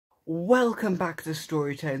Welcome back to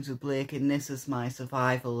Story Times with Blake, and this is my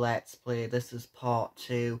survival let's play. This is part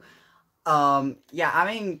 2. Yeah, I'm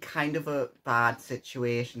in kind of a bad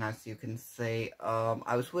situation, as you can see.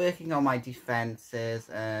 I was working on my defenses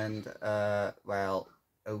and, well,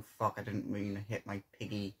 oh fuck, I didn't mean to hit my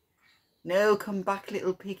piggy. No, come back,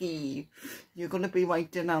 little piggy. You're gonna be my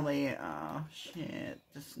dinner later. Oh, shit,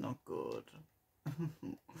 this is not good.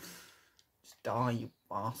 Just die, you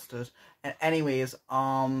bastard. Anyways,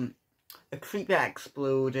 a creeper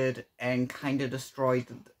exploded and kind of destroyed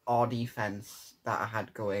our defense that I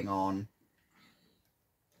had going on.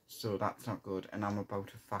 So that's not good, and I'm about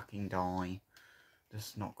to fucking die. This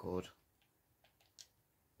is not good.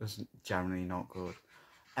 This is generally not good.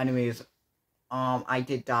 Anyways, I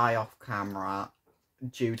did die off camera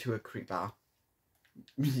due to a creeper.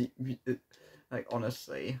 Like,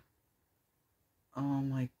 honestly. Oh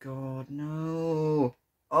my god, no.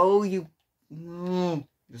 Oh, you... No.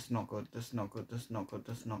 This is not good, this is not good, this is not good,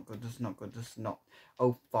 this is not good, this is not good, this is not...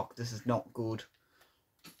 Oh fuck, this is not good.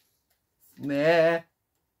 Meh.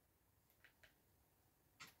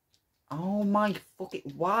 Oh my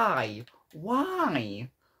fucking... Why? Why?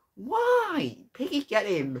 Why? Piggy, get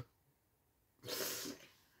him.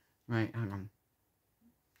 Right, hang on.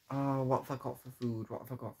 Oh, what have I got for food? What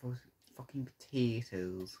have I got for fucking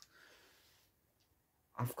potatoes?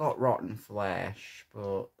 I've got rotten flesh,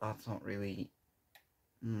 but that's not really...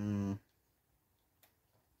 If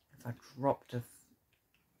I dropped a...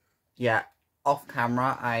 Yeah, off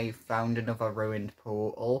camera, I found another ruined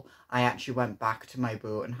portal. I actually went back to my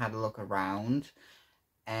boat and had a look around.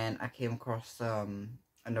 And I came across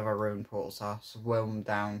another ruined portal, so I swam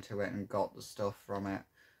down to it and got the stuff from it.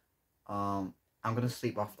 I'm gonna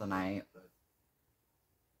sleep off the night.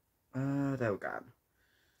 There we go.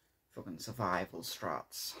 Fucking survival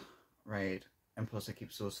strats. Right. And plus it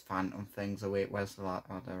keeps those phantom things away. Where's the light?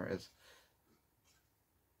 Oh, there it is.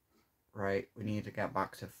 Right, we need to get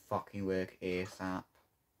back to fucking work ASAP.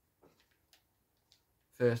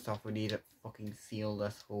 First off, we need to fucking seal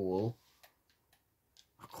this hole.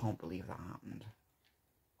 I can't believe that happened.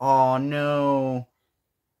 Oh no!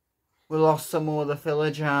 We lost some more of the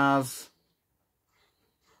villagers.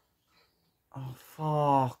 Oh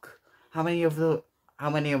fuck! How many have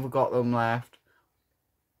we got them left?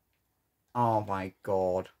 Oh my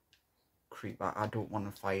god! Creeper! I don't want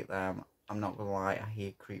to fight them. I'm not gonna lie. I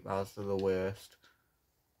hate creepers. They're the worst.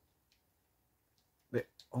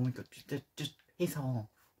 Oh my god! Just piss off.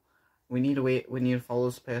 We need to wait. We need to follow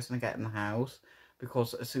this person and get in the house,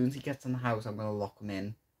 because as soon as he gets in the house, I'm gonna lock him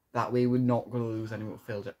in. That way, we're not gonna lose any more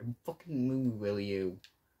villagers. Fucking move, will you?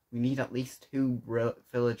 We need at least 2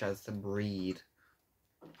 villagers to breed.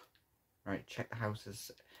 Right, check the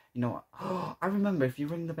houses. You know what? Oh, I remember, if you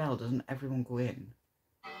ring the bell, doesn't everyone go in?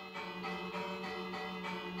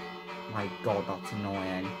 My god, that's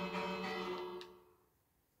annoying.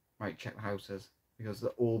 Right, check the houses. Because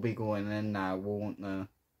they'll all be going in now, won't they?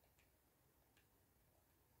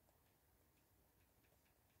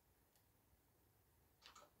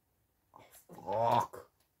 Oh, fuck.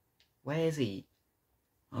 Where is he?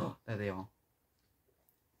 Oh, there they are.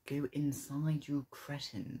 Go inside, you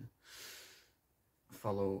cretin.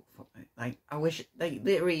 Follow, like, I wish, like,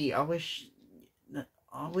 literally, I wish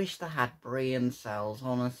they had brain cells,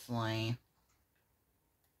 honestly.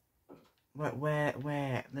 Where,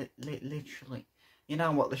 literally. You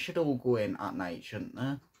know what, they should all go in at night, shouldn't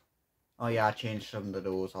they? Oh yeah, I changed some of the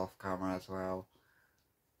doors off camera as well.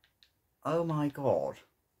 Oh my god.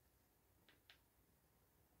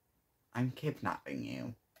 I'm kidnapping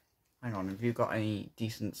you. Hang on, have you got any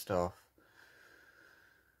decent stuff?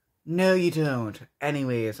 No, you don't.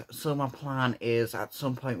 Anyways, so my plan is at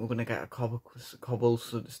some point we're going to get a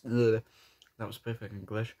cobblestone... That was perfect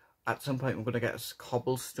English. At some point we're going to get a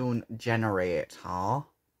cobblestone generator.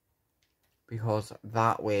 Because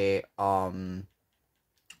that way,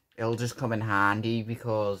 it'll just come in handy,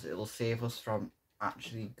 because it'll save us from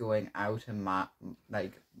actually going out and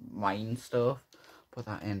mine stuff. Put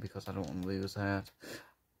that in because I don't want to lose it.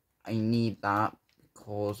 I need that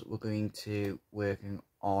because we're going to working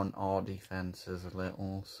on our defenses a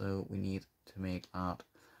little, so we need to make that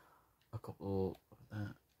a couple of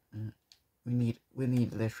that. We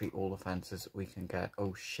need literally all the fences we can get.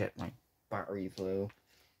 Oh shit, my battery's low.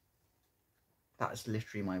 That is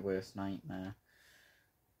literally my worst nightmare.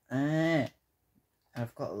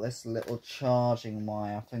 I've got this little charging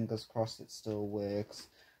wire. Fingers crossed it still works.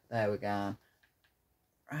 There we go.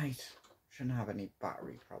 Right. Shouldn't have any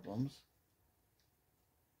battery problems.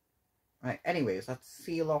 Right, anyways, let's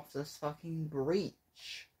seal off this fucking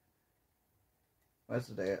breach. Where's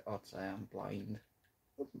the day? Oh, it's there, I'm blind.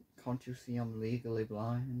 Can't you see I'm legally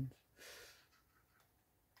blind?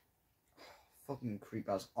 Fucking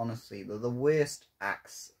creepers, honestly, they're the worst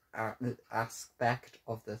aspect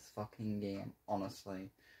of this fucking game,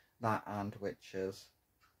 honestly. That and witches.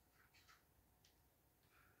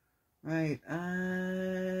 Right,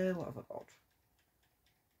 what have I got?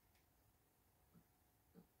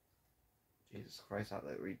 Jesus Christ, that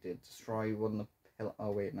literally did destroy one of the pillar.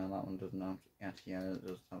 Oh wait, no, that one doesn't have to, actually, yeah, it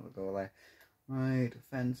doesn't have to go there. Right,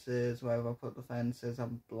 fences, where have I put the fences?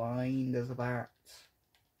 I'm blind as a bat.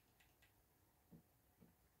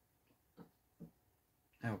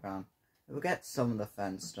 Oh god. If we get some of the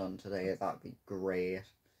fence done today, that'd be great.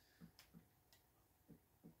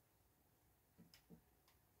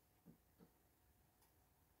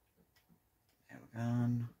 There we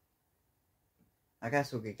go. I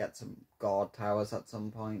guess we could get some guard towers at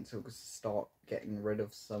some point so we could start getting rid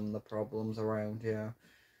of some of the problems around here.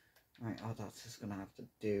 Right, oh, that's just gonna have to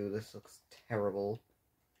do. This looks terrible.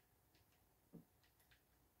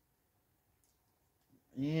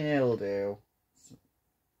 Yeah, it'll do.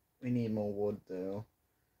 We need more wood though.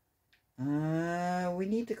 We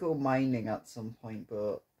need to go mining at some point,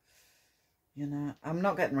 but you know, I'm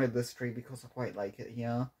not getting rid of this tree because I quite like it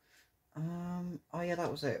here. Oh yeah,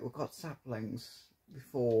 that was it. We got saplings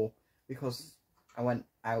before because I went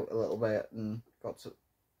out a little bit and got to.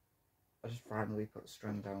 I just randomly put a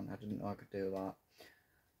string down. I didn't know I could do that.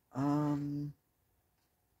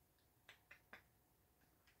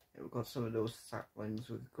 Yeah, we've got some of those saplings.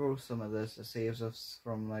 We could grow some of this. It saves us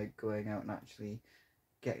from like going out and actually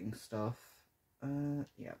getting stuff.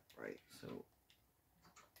 Yeah, right. So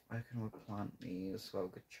where can we plant these so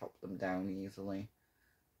we could chop them down easily?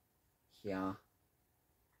 Here.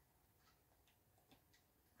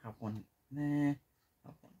 Have one there.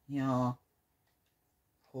 Have one here.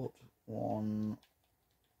 Put one.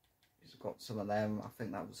 We've got some of them. I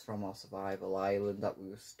think that was from our survival island that we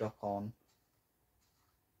were stuck on.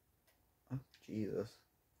 Oh, Jesus.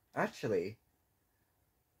 Actually,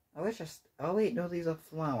 I wish oh wait, no, these are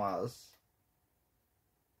flowers.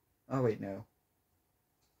 Oh wait, no.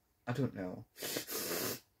 I don't know.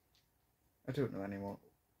 I don't know anymore.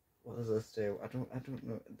 What does this do? I don't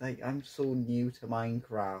know. Like, I'm so new to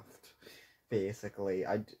Minecraft. Basically,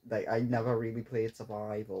 I never really played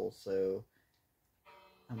survival, so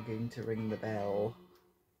I'm going to ring the bell.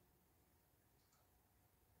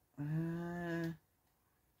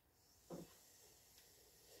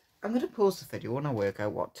 I'm gonna pause the video when I work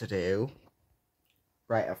out what to do.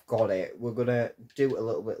 Right, I've got it. We're gonna do a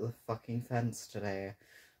little bit of the fucking fence today.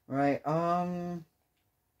 Right, so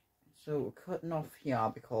we're cutting off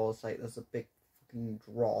here because like there's a big fucking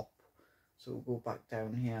drop. So we'll go back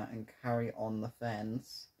down here and carry on the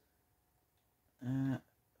fence. Hang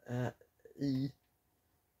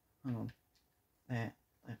on. There.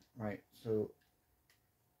 Right, so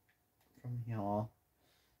from here.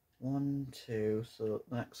 1, 2, so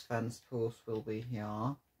the next fence post will be here.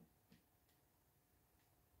 I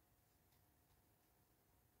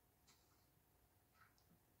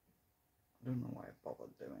don't know why I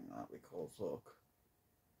bothered doing that because look.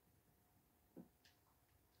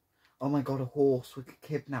 Oh my god, a horse, we could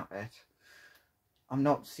kidnap it. I'm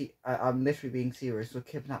literally being serious. We're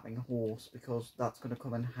kidnapping a horse because that's going to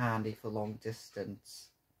come in handy for long distance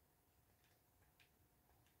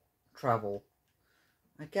travel.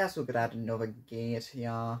 I guess we could add another gate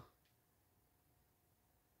here.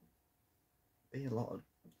 Be a lot of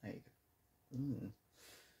like.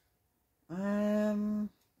 I'm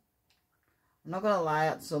not gonna lie.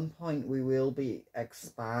 At some point we will be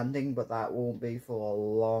expanding, but that won't be for a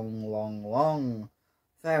long,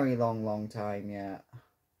 very long time yet.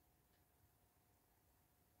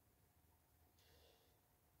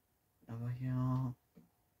 Over here.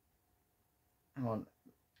 Hang on.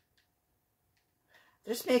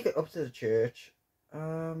 Just make it up to the church.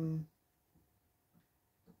 Oops.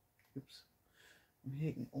 I'm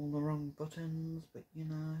hitting all the wrong buttons, but you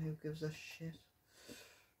know, who gives a shit?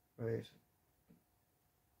 Right.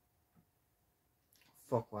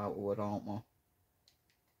 Fuck out of wood, aren't we?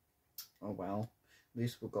 Oh well. At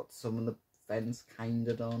least we've got some of the fence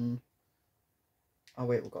kinda done. Oh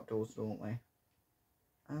wait, we've got doors, don't we?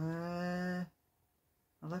 I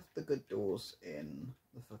left the good doors in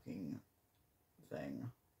the fucking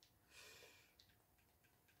thing.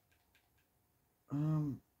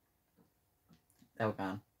 There we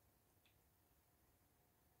go.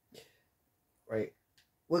 Right.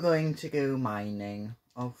 We're going to go mining.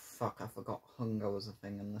 Oh fuck, I forgot hunger was a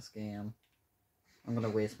thing in this game. I'm gonna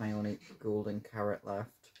waste my only golden carrot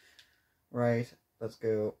left. Right, let's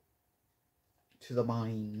go to the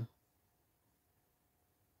mine.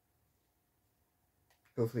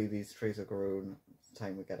 Hopefully these trees are grown the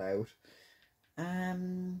time we get out.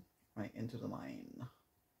 Right, into the mine.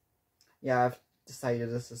 Yeah, I've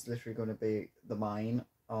decided this is literally going to be the mine.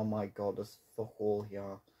 Oh my god, there's fuck all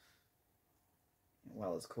here.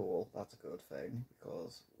 Well, it's cool. That's a good thing,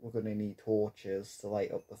 because we're going to need torches to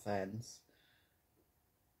light up the fence.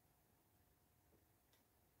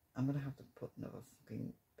 I'm going to have to put another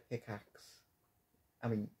fucking pickaxe. I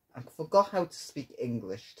mean, I forgot how to speak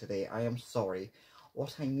English today. I am sorry.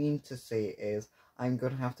 What I mean to say is, I'm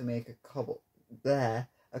going to have to make a couple...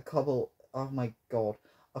 oh my god.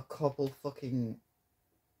 A couple fucking...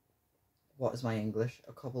 What is my English?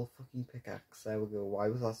 A couple fucking pickaxe. There we go. Why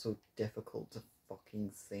was that so difficult to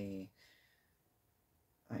fucking say?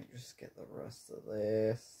 Right, just get the rest of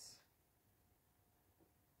this.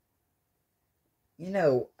 You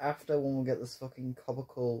know, after when we get this fucking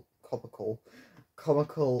comical,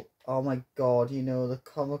 oh my god, you know, the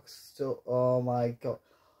comic still, oh my god.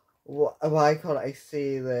 Why can't I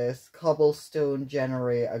see this? Cobblestone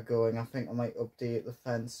generator going. I think I might update the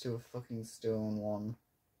fence to a fucking stone one.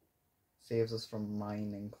 Saves us from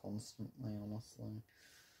mining constantly, honestly.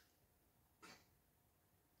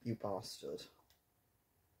 You bastard.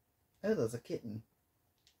 Oh, there's a kitten.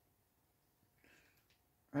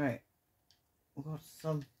 Right. We've got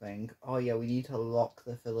something. Oh yeah, we need to lock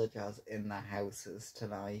the villagers in their houses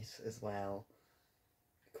tonight as well.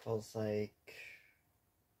 Because, like,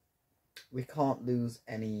 we can't lose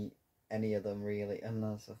any of them, really. And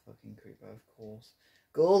there's a fucking creeper, of course.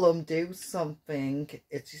 Golem, do something.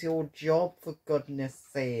 It's your job, for goodness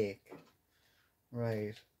sake.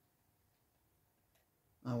 Right.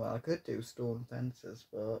 Oh well, I could do stone fences,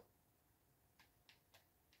 but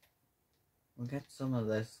we'll get some of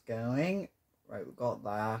this going. Right, we've got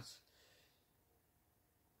that.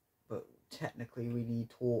 But technically we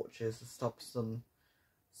need torches to stop some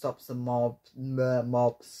mobs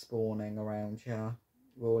spawning around here.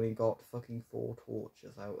 We've only got fucking 4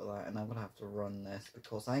 torches out of that, and I'm gonna have to run this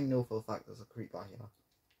because I know for a fact there's a creeper here.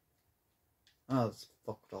 Oh, it's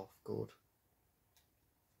fucked off. Good.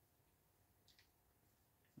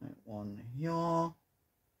 Right, one here.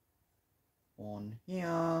 One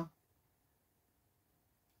here.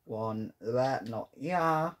 One there, not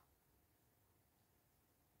here.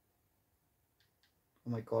 Oh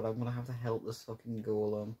my god, I'm gonna have to help this fucking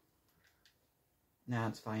golem. Nah,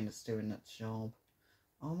 it's fine, it's doing its job.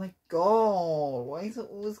 Oh my god, why is it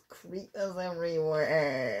always creepers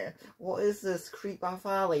everywhere? What is this, Creeper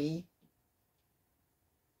Valley?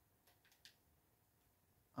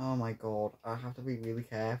 Oh my god, I have to be really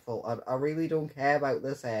careful. I really don't care about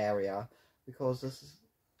this area, because this is...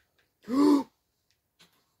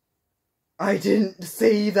 I didn't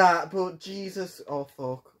see that, but Jesus, oh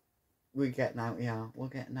fuck. We're getting out here, we're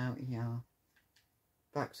getting out here.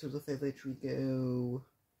 Back to the village we go.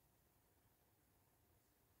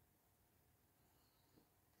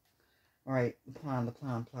 Alright, the plan,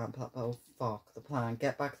 oh fuck, the plan.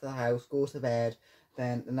 Get back to the house, go to bed,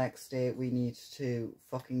 then the next day we need to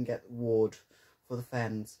fucking get wood for the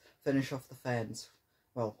fence. Finish off the fence.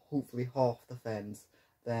 Well, hopefully half the fence.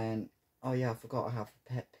 Then, oh yeah, I forgot I have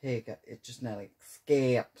a pet pig. It just nearly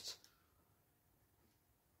escaped.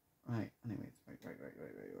 Right, anyways,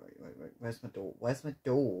 right. Where's my door? Where's my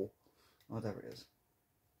door? Oh, there it is.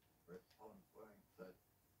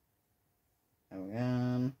 There we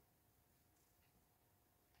go.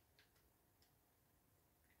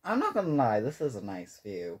 I'm not gonna lie, this is a nice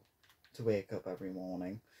view to wake up every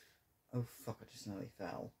morning. Oh fuck, I just nearly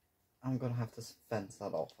fell. I'm gonna have to fence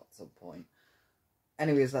that off at some point.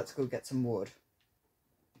 Anyways, let's go get some wood.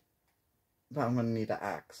 But I'm gonna need an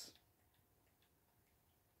axe.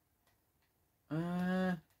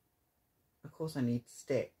 Of course I need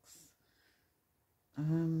sticks. I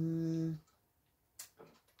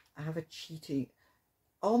have a cheating...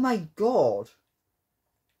 Oh my god!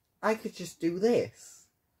 I could just do this.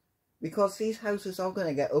 Because these houses are going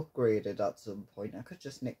to get upgraded at some point. I could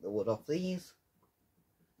just nick the wood off these.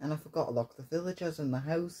 And I forgot to lock the villagers in the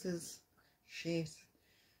houses. Shit.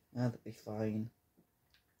 That'd be fine.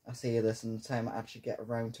 I say this, and the time I actually get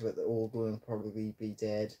around to it, they're all going to probably be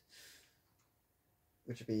dead.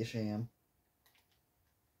 Which would be a shame.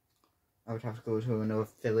 I would have to go to another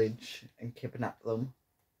village and kidnap them.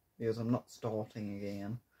 Because I'm not starting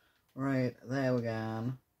again. Right, there we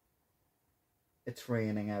go. It's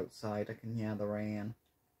raining outside, I can hear the rain.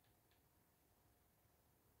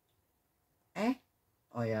 Eh?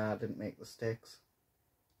 Oh yeah, I didn't make the sticks.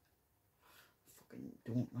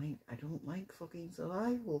 I don't like fucking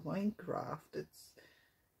survival Minecraft.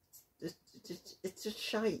 It's just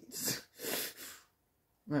shite.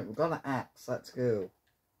 Right, we've got an axe, let's go.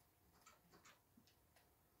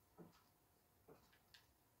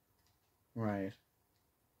 Right.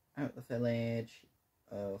 Out the village.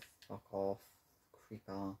 Oh, fuck off.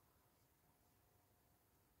 Creeper.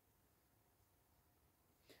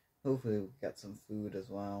 Hopefully we'll get some food as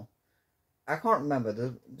well. I can't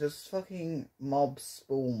remember. Does fucking mobs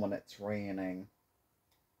spawn when it's raining?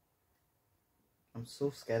 I'm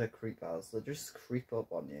so scared of creepers. They just creep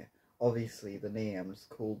up on you. Obviously, the name's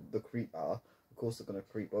called the creeper. Of course they're gonna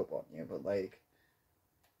creep up on you, but like,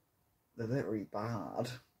 they're literally bad.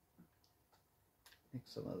 Make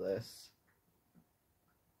some of this.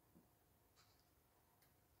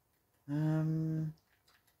 I'll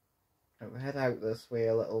head out this way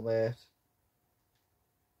a little bit.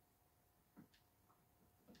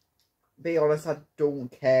 Be honest, I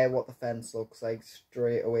don't care what the fence looks like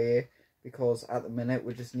straight away, because at the minute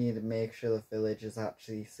we just need to make sure the village is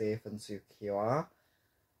actually safe and secure,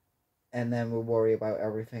 and then we'll worry about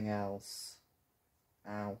everything else.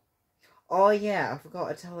 Ow. Oh yeah, I forgot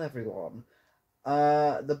to tell everyone.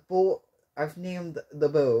 The boat, I've named the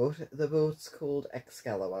boat. The boat's called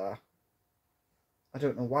Excalibur. I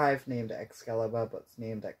don't know why I've named it Excalibur, but it's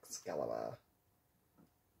named Excalibur.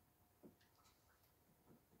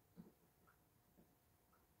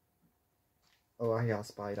 Oh, I hear a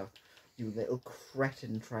spider. You little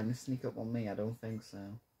cretin trying to sneak up on me. I don't think so.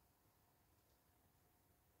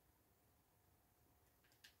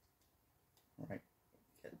 Right.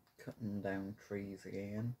 Get cutting down trees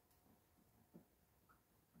again.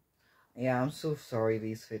 Yeah, I'm so sorry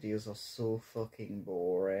these videos are so fucking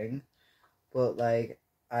boring. But, like,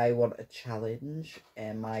 I want a challenge.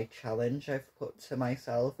 And my challenge I've put to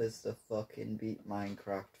myself is to fucking beat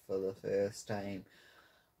Minecraft for the first time.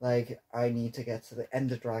 Like, I need to get to the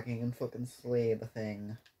Ender Dragon and fucking slay the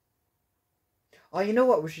thing. Oh, you know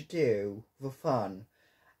what we should do for fun?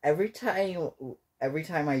 Every time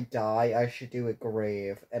I die, I should do a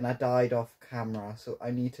grave. And I died off camera, so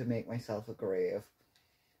I need to make myself a grave.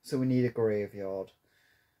 So we need a graveyard.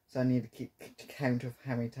 So I need to keep count of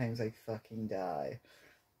how many times I fucking die.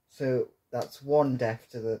 So that's one death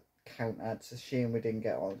to the counter. It's a shame we didn't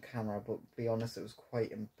get on camera, but to be honest, it was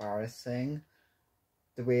quite embarrassing.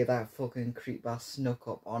 The way that fucking creeper snuck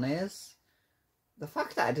up on us. The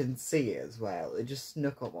fact that I didn't see it as well, it just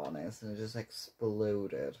snuck up on us and it just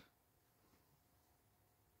exploded.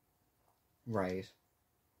 Right.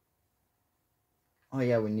 Oh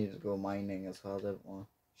yeah, we need to go mining as well, don't we?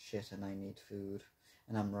 Shit, and I need food.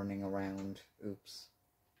 And I'm running around. Oops.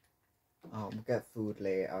 Oh, we'll get food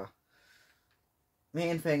later.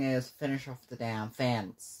 Main thing is, finish off the damn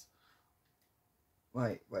fence.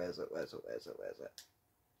 Wait, where is it?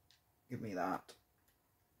 Give me that.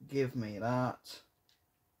 Give me that.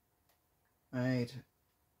 Right.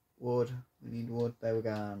 Wood. We need wood. There we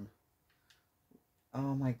go.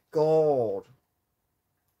 Oh my god.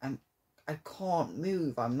 I can't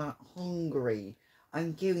move. I'm not hungry.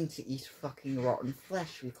 I'm going to eat fucking rotten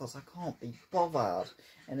flesh because I can't be bothered.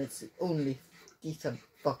 And it's the only decent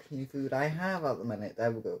fucking food I have at the minute.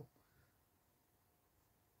 There we go.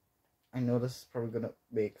 I know this is probably going to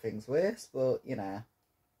make things worse, but, you know,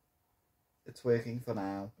 it's working for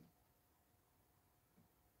now.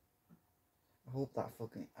 I hope that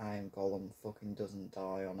fucking iron golem fucking doesn't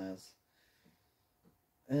die on us.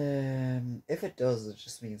 If it does, it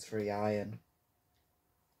just means free iron.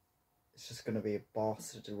 It's just going to be a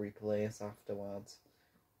boss to replace afterwards.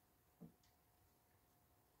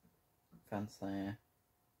 Fence there.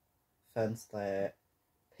 Fence there.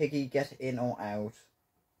 Piggy, get in or out?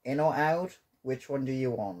 In or out? Which one do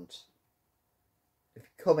you want? If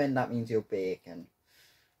you come in, that means you're bacon.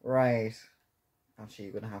 Right. Actually,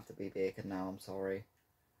 you're going to have to be bacon now, I'm sorry.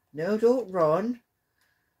 No, don't run.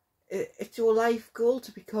 It's your life goal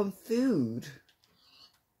to become food.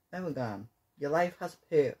 There we go. Your life has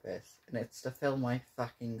a purpose, and it's to fill my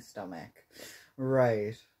fucking stomach.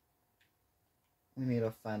 Right. We need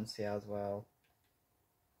a fence here as well.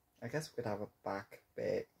 I guess we could have a back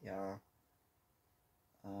bit, yeah.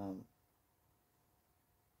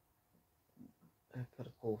 I put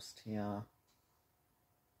a post here.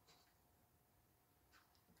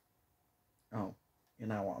 Oh, you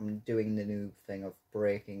know what? I'm doing the new thing of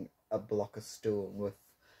breaking a block of stone with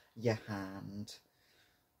your hand.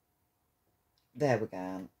 There we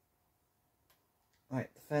go. Right,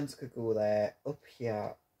 the fence could go there. Up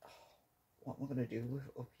here. What am I going to do with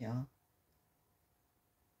up here?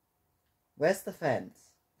 Where's the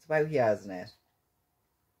fence? It's about here, isn't it?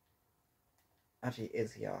 Actually, it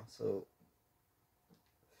is here, so...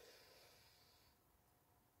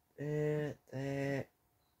 There.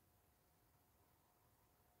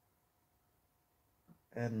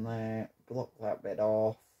 And block that bit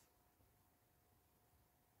off.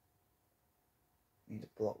 Need to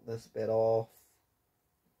block this bit off.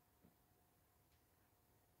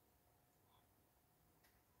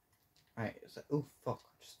 Right, so, oh fuck,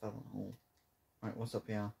 I just fell in a hole. Right, what's up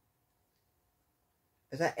here?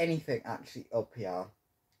 Is there anything actually up here?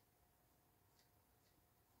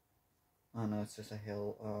 Oh no, it's just a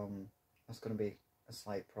hill. That's gonna be a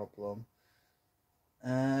slight problem.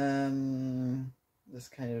 This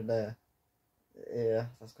kind of yeah,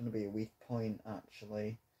 that's gonna be a weak point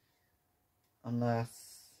actually.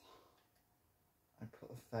 Unless I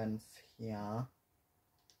put a fence here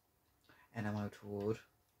and I'm out of wood.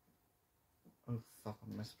 Oh fuck,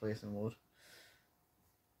 I'm misplacing wood.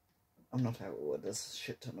 I'm not out of wood, there's a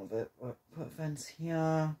shit ton of it. But put a fence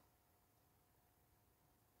here.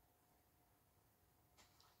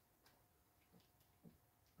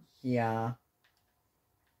 Here.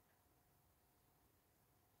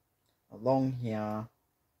 Along here.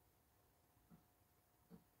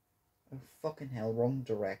 Oh fucking hell, wrong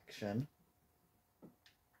direction.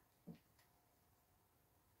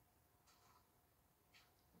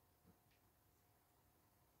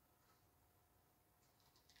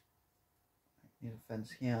 Need a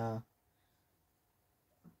fence here.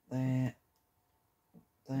 There.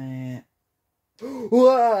 There.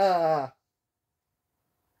 Whoa!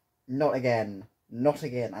 Not again. Not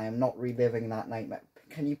again. I am not reliving that nightmare.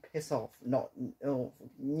 Can you piss off? Not. Oh,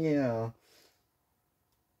 yeah.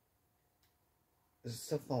 Is it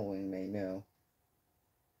still following me? No.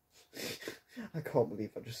 I can't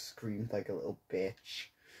believe I just screamed like a little bitch.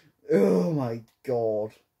 Oh my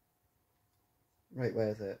god. Right, where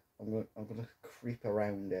is it? I'm gonna creep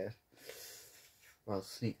around it. Well,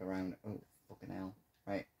 sneak around. Oh, fucking hell.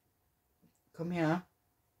 Right. Come here.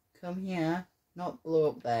 Come here. Not blow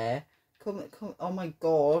up there. Come. Oh my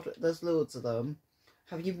god, there's loads of them.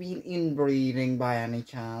 Have you been inbreeding by any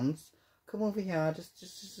chance? Come over here.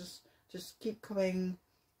 Just keep coming.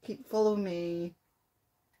 Keep following me.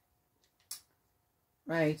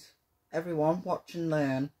 Right. Everyone, watch and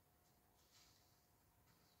learn.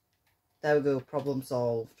 There we go. Problem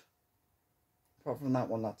solved. Apart from that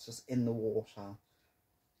one, that's just in the water.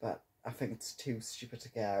 But I think it's too stupid to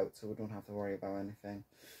get out, so we don't have to worry about anything.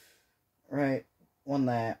 Right. One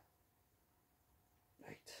there.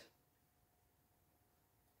 Right.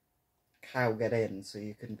 Cow, get in so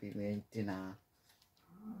you can be making dinner.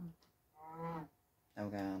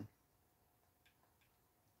 Okay.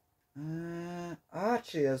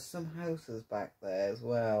 Actually, there's some houses back there as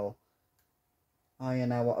well. Oh, you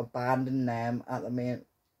know what? Abandon them at the main.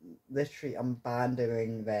 Literally, I'm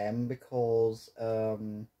abandoning them because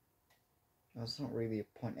there's not really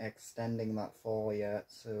a point extending that far yet.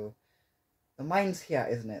 So the mine's here,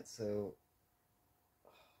 isn't it? So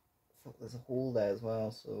fuck, there's a hole there as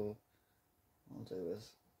well. So what I'll do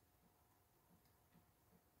is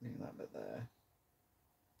leave that bit there.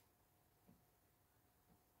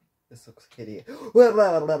 This looks hideous. Blah,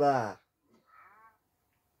 blah, blah, blah.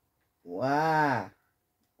 Wow.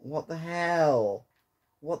 What the hell?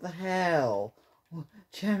 What the hell?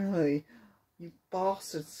 Generally, you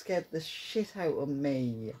bastard scared the shit out of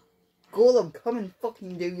me. Golem, come and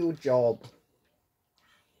fucking do your job.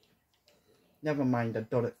 Never mind, I've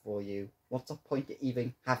done it for you. What's the point of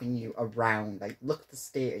even having you around? Like, look at the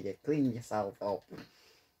state of you. Clean yourself up.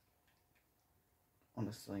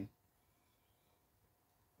 Honestly.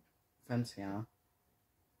 Fence here.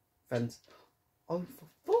 Fence. Oh, for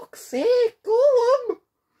fuck's sake, Golem!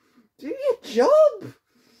 Do your job!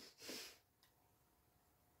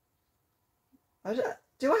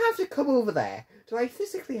 Do I have to come over there? Do I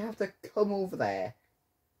physically have to come over there?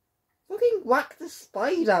 Fucking whack the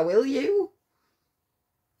spider, will you?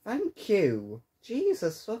 Thank you.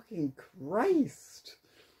 Jesus fucking Christ.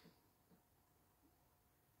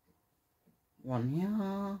 One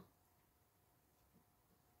here.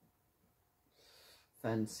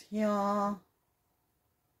 Fence here.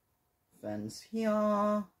 Fence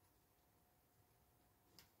here.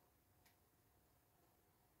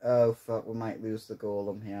 Oh fuck, we might lose the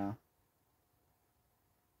golem here.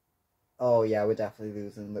 Oh yeah, we're definitely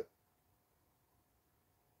losing the...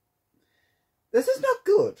 This is not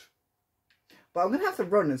good. But I'm going to have to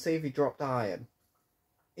run and see if he dropped iron.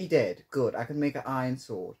 He did. Good. I can make an iron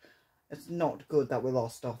sword. It's not good that we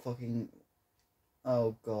lost our fucking...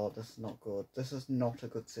 Oh god, this is not good. This is not a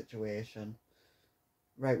good situation.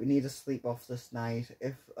 Right, we need to sleep off this night.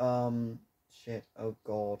 If, shit. Oh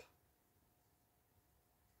god.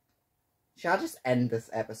 Shall I just end this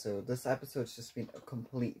episode? This episode's just been a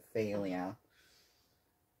complete failure.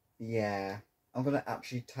 Yeah. I'm going to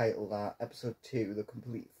actually title that episode 2, The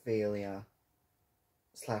Complete Failure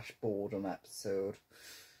 / Boredom episode.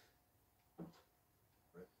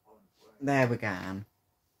 There we go.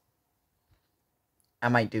 I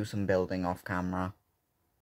might do some building off camera.